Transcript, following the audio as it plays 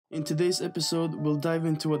In today's episode, we'll dive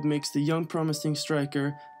into what makes the young promising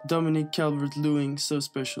striker Dominic Calvert-Lewin so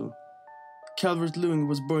special. Calvert-Lewin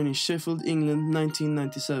was born in Sheffield, England,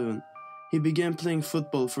 1997. He began playing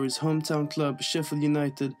football for his hometown club Sheffield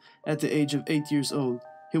United at the age of 8 years old.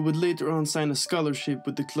 He would later on sign a scholarship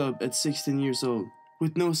with the club at 16 years old.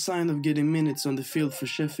 With no sign of getting minutes on the field for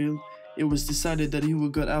Sheffield, it was decided that he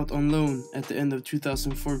would go out on loan at the end of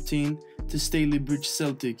 2014 to Stalybridge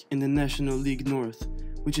Celtic in the National League North,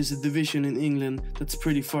 which is a division in England that's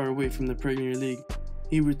pretty far away from the Premier League.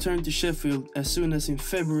 He returned to Sheffield as soon as in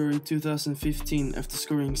February 2015 after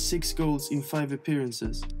scoring 6 goals in 5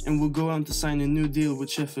 appearances, and would go on to sign a new deal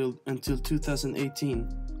with Sheffield until 2018.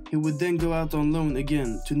 He would then go out on loan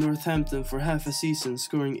again to Northampton for half a season,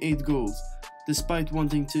 scoring 8 goals. Despite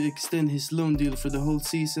wanting to extend his loan deal for the whole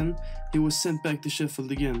season, he was sent back to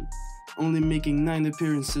Sheffield again, only making 9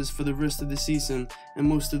 appearances for the rest of the season, and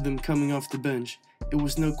most of them coming off the bench. It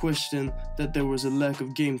was no question that there was a lack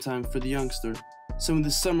of game time for the youngster. So in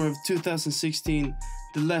the summer of 2016,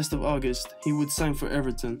 the last of August, he would sign for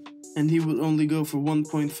Everton, and he would only go for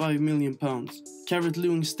 £1.5 million.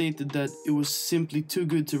 Calvert-Lewin stated that it was simply too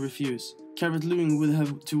good to refuse. Calvert-Lewin would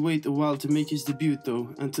have to wait a while to make his debut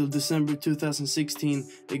though, until December 2016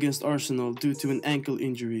 against Arsenal due to an ankle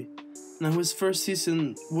injury. Now his first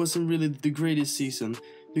season wasn't really the greatest season,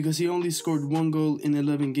 because he only scored 1 goal in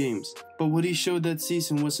 11 games. But what he showed that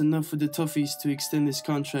season was enough for the Toffees to extend his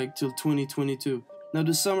contract till 2022. Now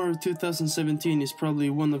the summer of 2017 is probably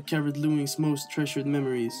one of Calvert-Lewin's most treasured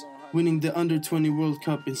memories, winning the Under-20 World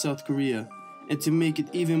Cup in South Korea. And to make it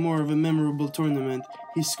even more of a memorable tournament,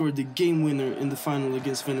 he scored the game winner in the final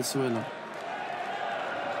against Venezuela.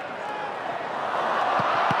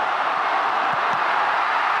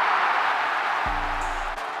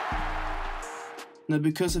 Now,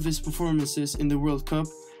 because of his performances in the World Cup,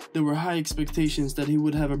 there were high expectations that he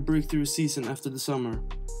would have a breakthrough season after the summer.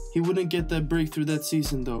 He wouldn't get that breakthrough that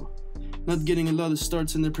season though. Not getting a lot of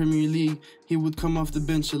starts in the Premier League, he would come off the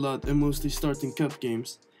bench a lot and mostly start in cup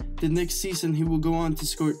games. The next season he will go on to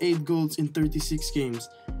score 8 goals in 36 games,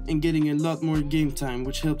 and getting a lot more game time,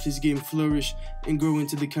 which helped his game flourish and grow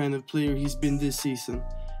into the kind of player he's been this season.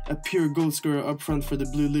 A pure goal scorer up front for the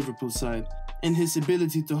Blue Liverpool side. And his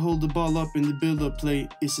ability to hold the ball up in the build-up play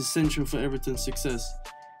is essential for Everton's success.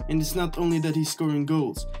 And it's not only that he's scoring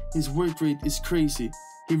goals, his work rate is crazy.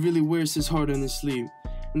 He really wears his heart on his sleeve,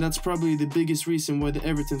 and that's probably the biggest reason why the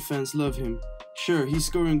Everton fans love him. Sure, he's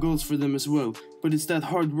scoring goals for them as well, but it's that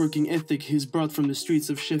hard-working ethic he's brought from the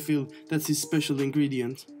streets of Sheffield that's his special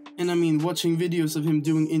ingredient. And I mean, watching videos of him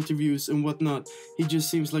doing interviews and whatnot, he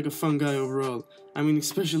just seems like a fun guy overall. I mean,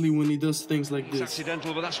 especially when he does things like this. It's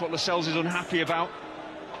accidental, but that's what Lascelles is unhappy about.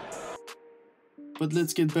 But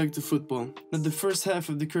let's get back to football. Now, the first half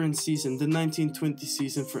of the current season, the 1920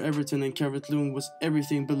 season for Everton and Calvert-Lewin, was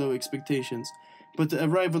everything below expectations. But the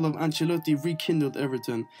arrival of Ancelotti rekindled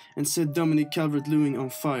Everton and set Dominic Calvert-Lewin on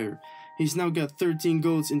fire. He's now got 13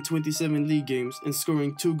 goals in 27 league games and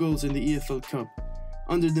scoring 2 goals in the EFL Cup.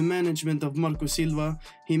 Under the management of Marco Silva,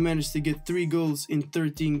 he managed to get 3 goals in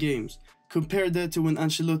 13 games. Compare that to when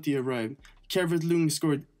Ancelotti arrived. Calvert-Lewin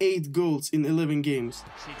scored 8 goals in 11 games.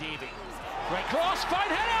 Great cross, fine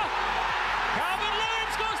header!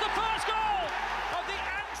 Calvert-Lewin scores the first goal of the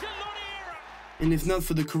Ancelotti era! And if not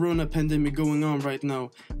for the corona pandemic going on right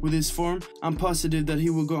now, with his form, I'm positive that he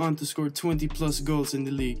will go on to score 20 plus goals in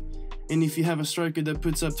the league. And if you have a striker that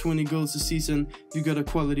puts up 20 goals a season, you got a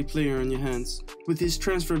quality player on your hands. With his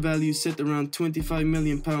transfer value set around £25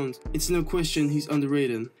 million, it's no question he's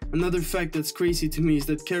underrated. Another fact that's crazy to me is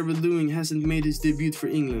that Calvert-Lewin hasn't made his debut for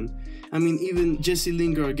England. I mean, even Jesse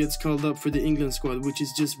Lingard gets called up for the England squad, which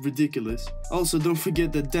is just ridiculous. Also, don't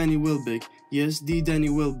forget that Danny Welbeck, yes, the Danny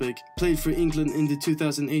Welbeck, played for England in the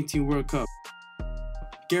 2018 World Cup.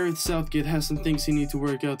 Gareth Southgate has some things he needs to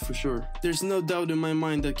work out for sure. There's no doubt in my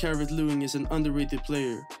mind that Calvert-Lewin is an underrated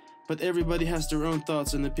player, but everybody has their own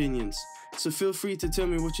thoughts and opinions, so feel free to tell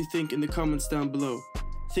me what you think in the comments down below.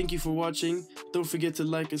 Thank you for watching, don't forget to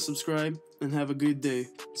like and subscribe, and have a good day.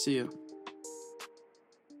 See ya.